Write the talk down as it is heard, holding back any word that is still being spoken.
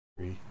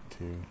3,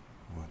 2,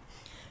 1.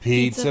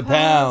 Pizza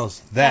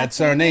Pals,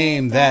 that's our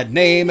name. That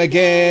name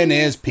again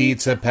is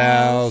Pizza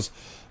Pals.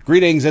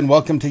 Greetings and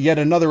welcome to yet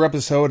another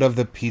episode of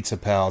the Pizza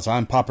Pals.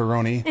 I'm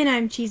Paparoni. And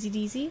I'm Cheesy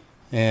Deezy.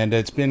 And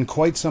it's been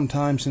quite some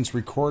time since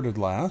recorded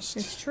last.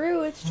 It's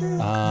true, it's true.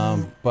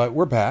 But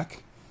we're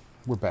back.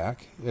 We're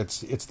back.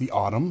 It's the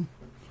autumn.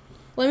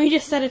 Let me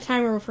just set a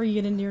timer before you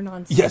get into your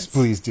nonsense. Yes,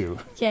 please do.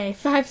 Okay,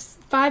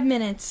 five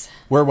minutes.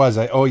 Where was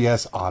I? Oh,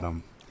 yes,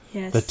 autumn.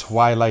 Yes. The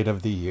twilight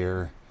of the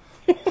year.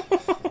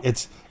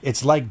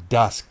 It's like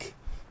dusk,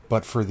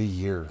 but for the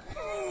year.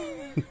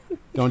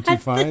 Don't you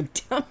find?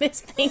 That's the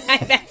dumbest thing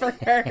I've ever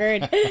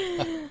heard.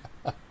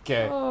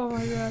 Okay. Oh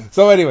my god.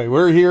 So anyway,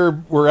 we're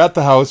here. We're at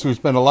the house. We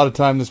spent a lot of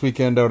time this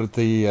weekend out at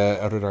the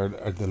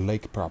the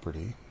lake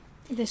property.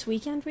 This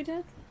weekend we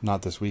did?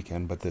 Not this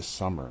weekend, but this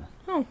summer.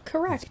 Oh,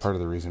 correct. That's part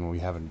of the reason we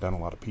haven't done a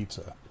lot of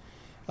pizza.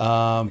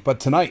 But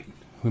tonight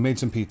we made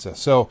some pizza.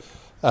 So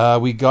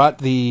we got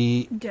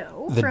the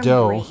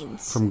Dough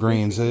from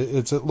Grains.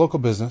 It's a local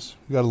business.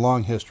 We got a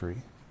long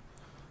history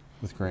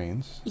with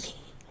Grains.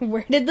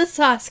 Where did the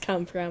sauce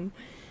come from?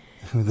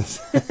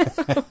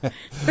 The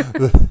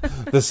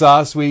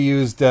sauce, we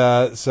used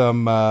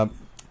some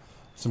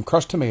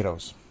crushed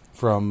tomatoes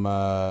from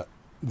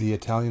the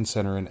Italian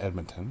Center in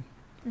Edmonton.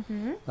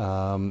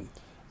 Mm-hmm.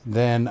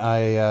 Then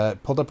I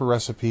pulled up a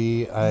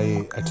recipe.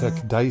 I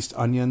took diced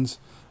onions,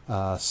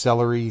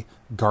 celery,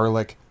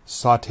 garlic,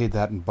 sautéed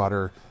that in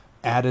butter,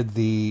 added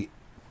the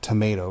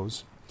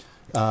tomatoes.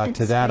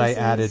 To that I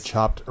added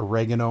chopped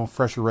oregano,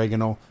 fresh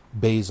oregano,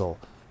 basil,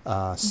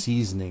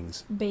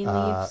 seasonings,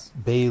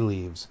 bay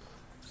leaves,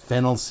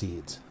 fennel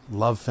seeds.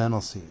 Love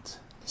fennel seeds.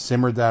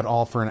 Simmered that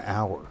all for an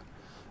hour.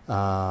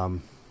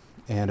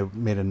 And it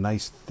made a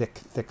nice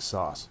thick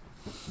sauce.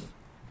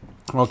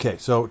 Okay,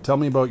 so tell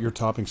me about your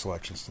topping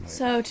selections tonight.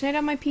 So tonight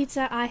on my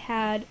pizza I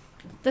had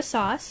the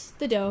sauce,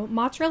 the dough,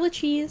 mozzarella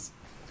cheese,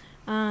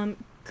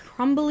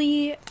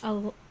 crumbly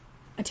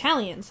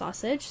Italian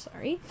sausage,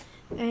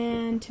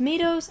 and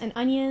tomatoes and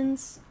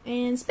onions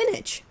and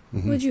spinach.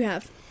 Mm-hmm. What did you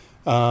have?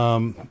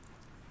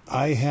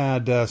 I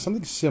had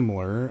something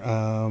similar.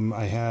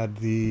 I had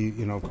the,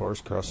 of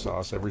course, crust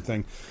sauce,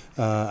 everything.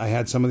 I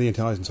had some of the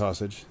Italian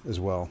sausage as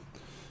well.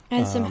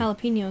 And some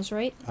jalapenos,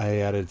 right? I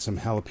added some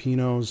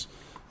jalapenos,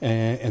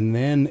 and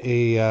then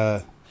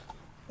a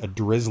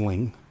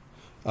drizzling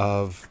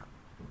of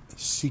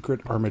secret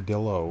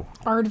armadillo.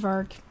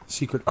 Aardvark.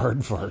 Secret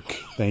aardvark.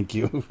 Thank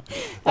you.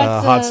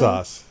 Hot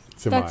sauce.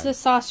 That's a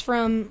sauce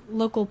from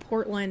local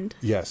Portland.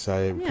 Yes,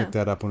 I picked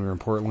that up when we were in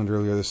Portland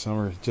earlier this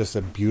summer. Just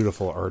a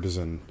beautiful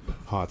artisan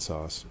hot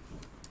sauce.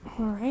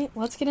 All right,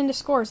 let's get into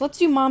scores. Let's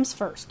do Mom's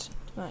first.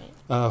 All right.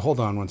 Hold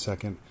on one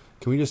second.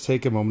 Can we just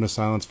take a moment of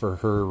silence for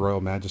Her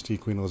Royal Majesty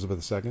Queen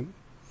Elizabeth II?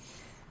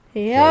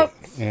 Yep.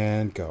 Great.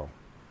 And go.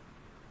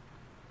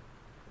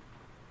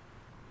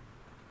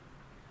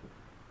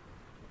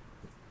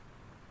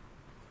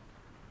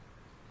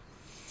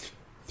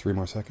 Three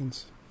more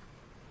seconds.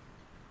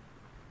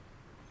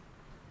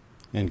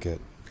 And good.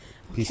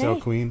 Peace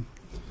out, Queen.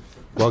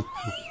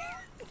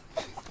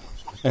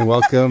 And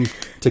welcome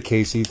to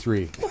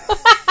KC3.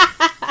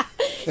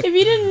 If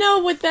you didn't know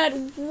what that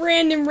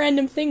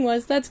random thing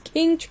was, that's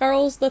King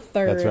Charles III.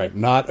 That's right.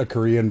 Not a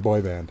Korean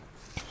boy band.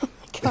 Oh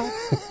my god.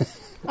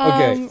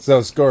 Okay,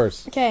 so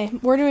scores. Okay,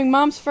 we're doing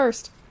Mom's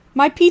first.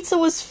 My pizza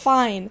was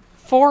fine.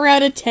 4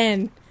 out of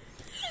 10.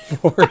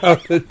 4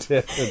 out of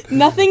 10.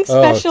 Nothing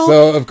special.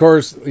 So, of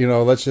course,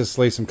 let's just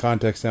lay some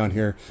context down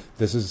here.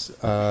 This is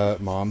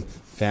Mom,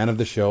 fan of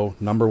the show,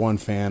 #1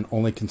 fan,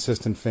 only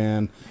consistent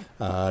fan,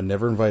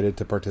 never invited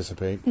to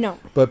participate. No.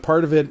 But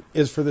part of it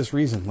is for this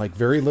reason, like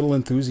very little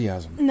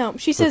enthusiasm. No,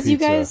 she says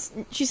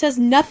she says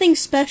nothing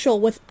special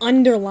with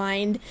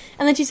underlined.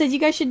 And then she says you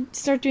guys should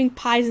start doing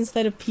pies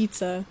instead of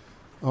pizza.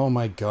 Oh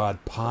my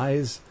god,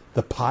 pies?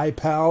 The Pie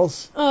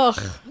Pals?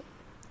 Ugh.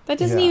 That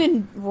doesn't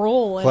even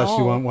roll at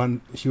all.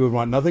 Plus, she would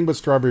want nothing but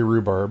strawberry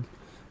rhubarb.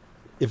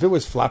 If it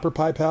was Flapper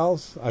Pie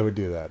Pals, I would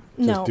do that.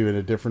 Just doing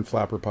a different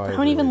Flapper Pie. I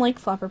don't even like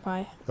Flapper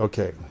Pie.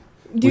 Okay.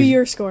 Do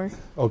your score.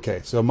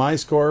 Okay, so my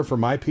score for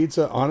my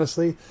pizza,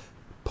 honestly,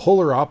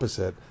 polar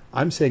opposite.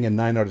 I'm saying a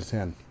 9 out of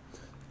 10.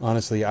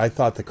 Honestly, I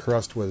thought the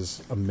crust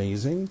was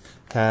amazing.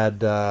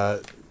 Had,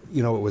 it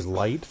was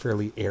light,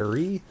 fairly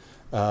airy.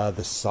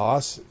 The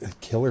sauce,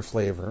 killer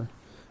flavor.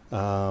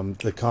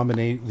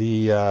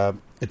 The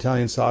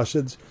Italian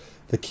sausage.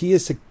 The key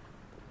is to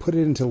put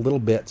it into little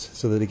bits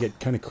so that it get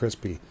kind of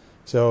crispy.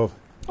 So.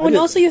 And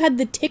also you had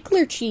the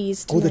Tickler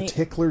cheese tonight. Oh, the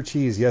Tickler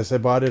cheese. Yes, I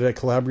bought it at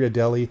Calabria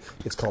Deli.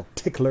 It's called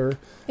Tickler.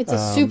 It's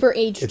a super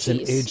aged cheese.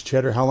 It's an aged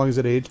cheddar. How long is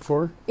it aged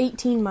for?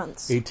 18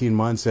 months. 18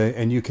 months,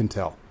 and you can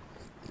tell.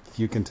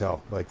 You can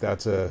tell. Like,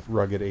 that's a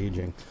rugged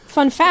aging.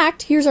 Fun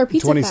fact, here's our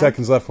pizza 20 pack.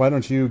 seconds left. Why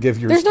don't you give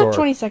your There's score? There's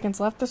not 20 seconds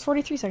left. There's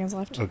 43 seconds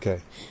left.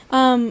 Okay.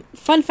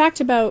 Fun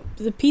fact about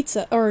the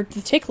pizza, or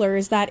the Tickler,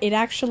 is that it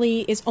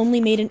actually is only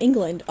made in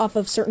England off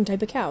of certain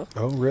type of cow.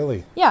 Oh,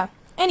 really? Yeah.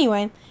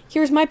 Anyway,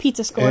 here's my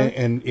pizza score.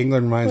 And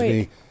England reminds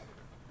me,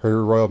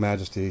 Her Royal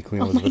Majesty,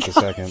 Queen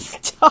Elizabeth II.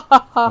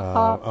 Stop.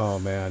 Oh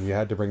man, you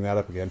had to bring that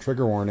up again.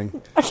 Trigger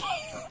warning.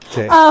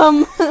 Okay.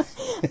 I'm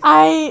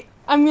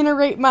gonna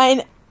rate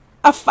mine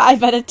a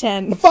 5 out of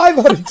 10 5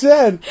 out of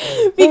 10.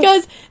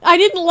 because I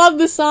didn't love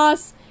the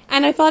sauce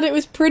and I thought it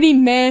was pretty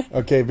meh.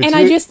 Okay, but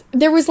and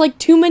there was like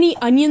too many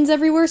onions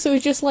everywhere, so it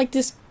was just like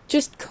this,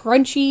 just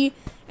crunchy,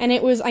 and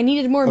I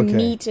needed more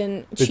meat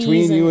and cheese.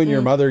 Between you and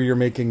your mother, you're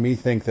making me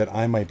think that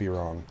I might be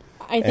wrong.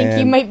 I think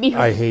you might be.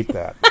 I hate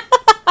that.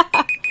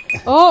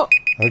 Oh.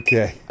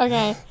 Okay.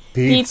 Okay.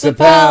 Pizza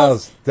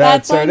Pals.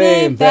 That's our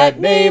name. That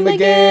name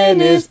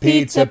again is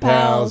Pizza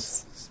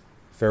Pals.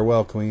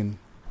 Farewell, Queen.